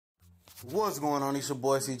What's going on? It's your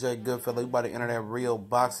boy CJ Goodfellow. We about to enter that real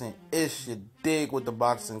boxing ish. You dig with the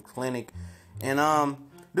boxing clinic. And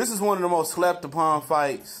this is one of the most slept upon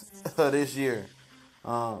fights this year.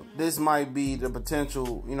 This might be the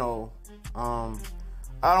potential,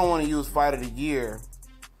 I don't want to use fight of the year,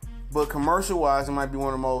 but commercial wise it might be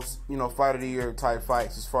one of the most, fight of the year type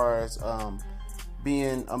fights as far as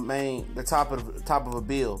being the top of a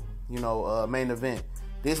bill, main event.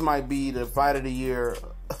 This might be the fight of the year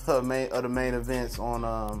of the main events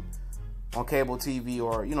on cable TV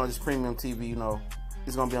or just premium TV.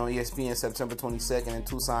 It's gonna be on ESPN September 22nd in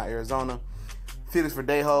Tucson, Arizona. Felix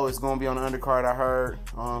Verdejo is gonna be on the undercard. I heard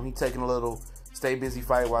he taking a little stay busy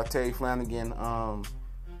fight while Terry Flanagan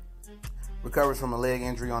recovers from a leg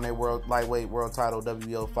injury on their lightweight world title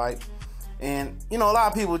WBO fight. And a lot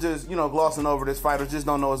of people just glossing over this fight or just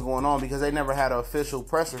don't know what's going on because they never had an official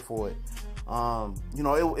presser for it.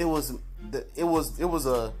 It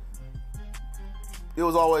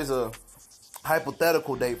was always a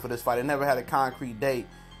hypothetical date for this fight. It never had a concrete date.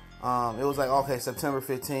 It was like, okay, September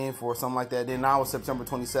 15th or something like that. Then now it's September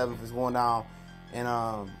 27th. It's going down, and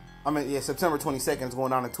September 22nd is going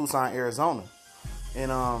down in Tucson, Arizona.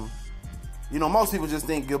 And most people just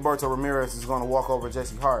think Gilberto Rameriz is going to walk over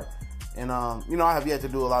Jesse Hart. And I have yet to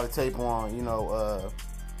do a lot of tape on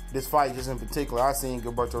this fight just in particular. I've seen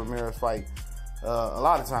Gilberto Rameriz fight a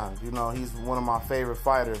lot of times. He's one of my favorite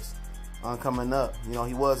fighters coming up.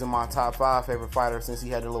 He was in my top 5 favorite fighters since he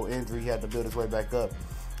had a little injury. He had to build his way back up.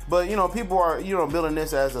 But people are building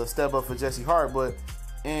this as a step up for Jesse Hart. But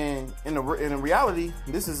in reality,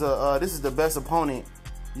 this is the best opponent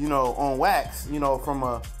on wax. From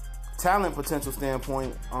a talent potential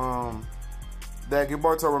standpoint that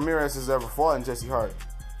Gilberto Rameriz has ever fought in Jesse Hart.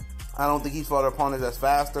 I don't think he's fought an opponent that's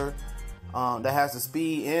faster, that has the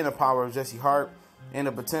speed and the power of Jesse Hart and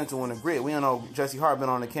the potential and the grit. We don't know Jesse Hart been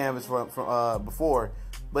on the canvas before,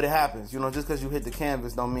 but it happens. Just because you hit the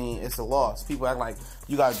canvas don't mean it's a loss. People act like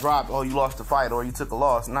you got dropped, or you lost the fight, or you took a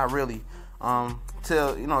loss. Not really.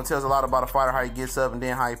 Tells a lot about a fighter how he gets up and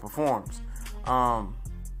then how he performs.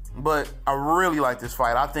 But I really like this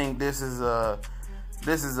fight. I think this is a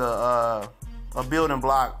building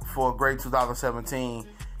block for a great 2017.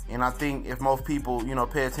 And I think if most people,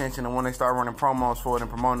 pay attention and when they start running promos for it and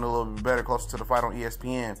promoting it a little bit better closer to the fight on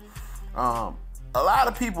ESPN, a lot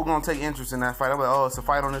of people going to take interest in that fight. I'm like, oh, it's a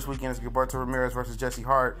fight on this weekend. It's Gilberto Rameriz versus Jesse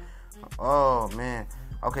Hart. Oh, man.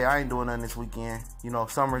 Okay, I ain't doing nothing this weekend.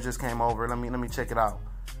 Summer just came over. Let me check it out.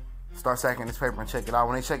 Start sacking this paper and check it out.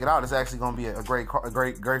 When they check it out, it's actually going to be a great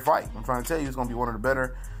fight. I'm trying to tell you, it's going to be one of the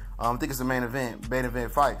better. I think it's the main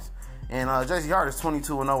event fights. And Jesse Hart is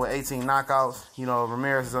 22-0 with 18 knockouts.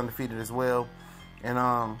 Rameriz is undefeated as well.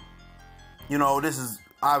 And, this is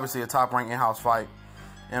obviously a top-ranked in-house fight.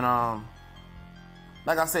 And,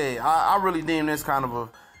 like I said, I really deem this kind of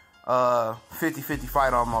a 50-50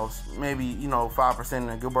 fight almost. Maybe,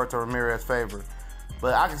 5% in Gilberto Ramirez's favor.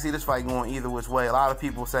 But I can see this fight going either which way. A lot of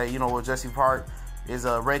people say, Jesse Hart is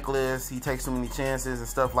reckless. He takes too many chances and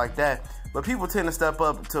stuff like that. But people tend to step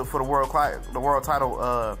up for the world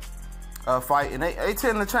title fight, and they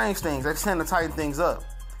tend to change things. They tend to tighten things up,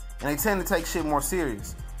 and they tend to take shit more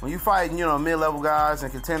serious. When you fight, mid-level guys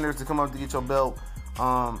and contenders to come up to get your belt,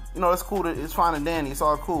 it's cool. It's fine and dandy. It's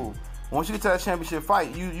all cool. Once you get to that championship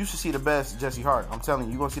fight, you should see the best Jesse Hart. I'm telling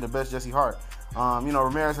you, you're gonna see the best Jesse Hart.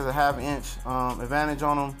 Rameriz has a half-inch advantage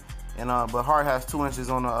on him, and but Hart has 2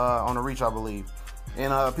 inches on the reach, I believe.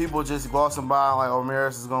 And people just glossing by like, oh,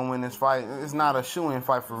 Rameriz is gonna win this fight. It's not a shoo-in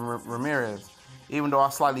fight for Rameriz. Even though I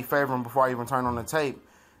slightly favor him before I even turn on the tape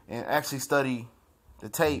and actually study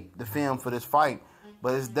the film for this fight.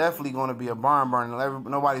 But it's definitely going to be a barn burner.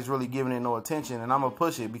 Nobody's really giving it no attention, and I'm going to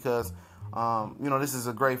push it because, this is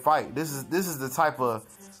a great fight. This is the type of,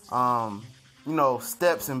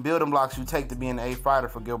 steps and building blocks you take to be an A fighter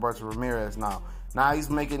for Gilberto Rameriz now. Now he's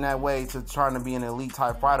making that way to trying to be an elite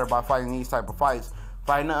type fighter by fighting these type of fights.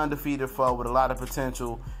 Fighting an undefeated foe with a lot of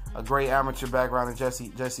potential, a great amateur background in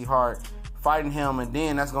Jesse Hart. Fighting him, and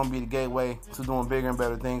then that's going to be the gateway to doing bigger and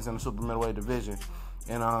better things in the super middleweight division.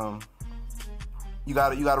 And you got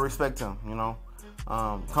to respect him.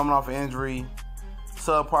 Coming off an injury,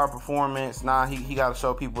 subpar performance. Now he got to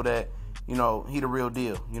show people that he the real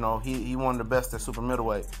deal. He one of the best at super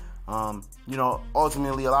middleweight.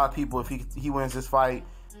 Ultimately, a lot of people, if he wins this fight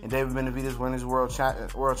and David Benavidez wins his world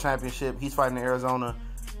championship, he's fighting in Arizona.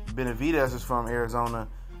 Benavidez is from Arizona.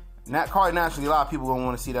 Quite naturally, a lot of people going to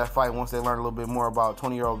want to see that fight once they learn a little bit more about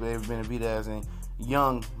 20-year-old David Benavidez and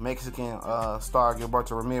young Mexican star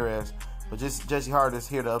Gilberto Rameriz. But Jesse Hart is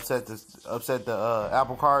here to upset the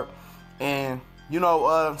apple cart. And,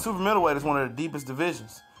 super middleweight is one of the deepest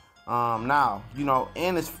divisions. Now,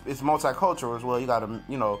 and it's multicultural as well. You got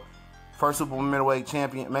a, first super middleweight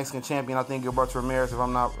champion, Mexican champion, I think Gilberto Rameriz,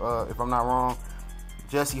 if I'm not wrong.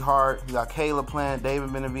 Jesse Hart, you got Caleb Plant, David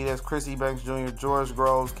Benavidez, Chrissy Banks Jr., George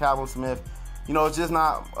Groves, Calvin Smith. It's just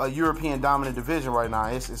not a European dominant division right now.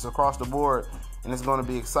 It's across the board, and it's going to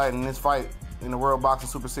be exciting. This fight in the World Boxing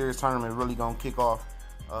Super Series tournament is really going to kick off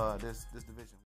this division.